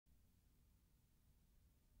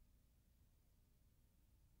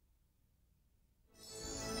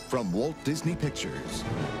From Walt Disney Pictures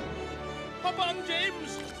Hop on,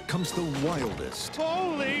 James! comes the wildest,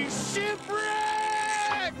 Holy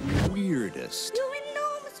shipwreck! You're weirdest,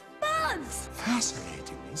 enormous bugs!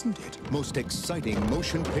 Fascinating, isn't it? most exciting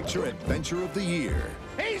motion picture adventure of the year.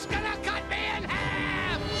 He's gonna cut me in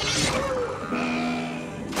half!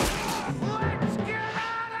 Let's get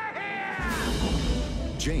out of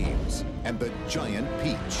here! James and the Giant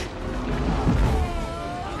Peach.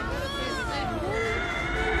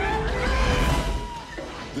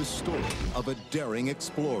 The story of a daring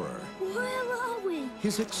explorer, Where are we?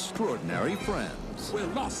 his extraordinary friends, We're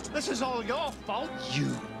lost. This is all your fault.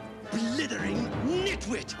 You blithering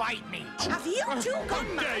nitwit. Bite me. Have you two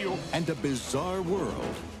gone mad? and a bizarre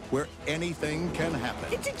world where anything can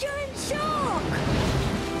happen. It's a giant shark!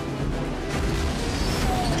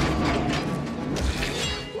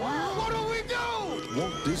 What do we do?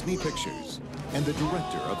 Walt Disney Pictures and the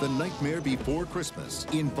director of The Nightmare Before Christmas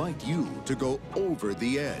invite you to go over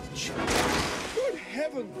the edge Good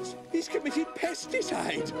heavens! He's committed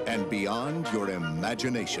pesticide. and beyond your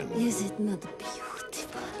imagination. Is it not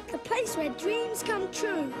beautiful? The place where dreams come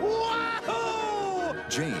true. Wahoo!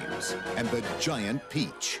 James and the Giant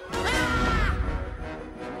Peach. Ah!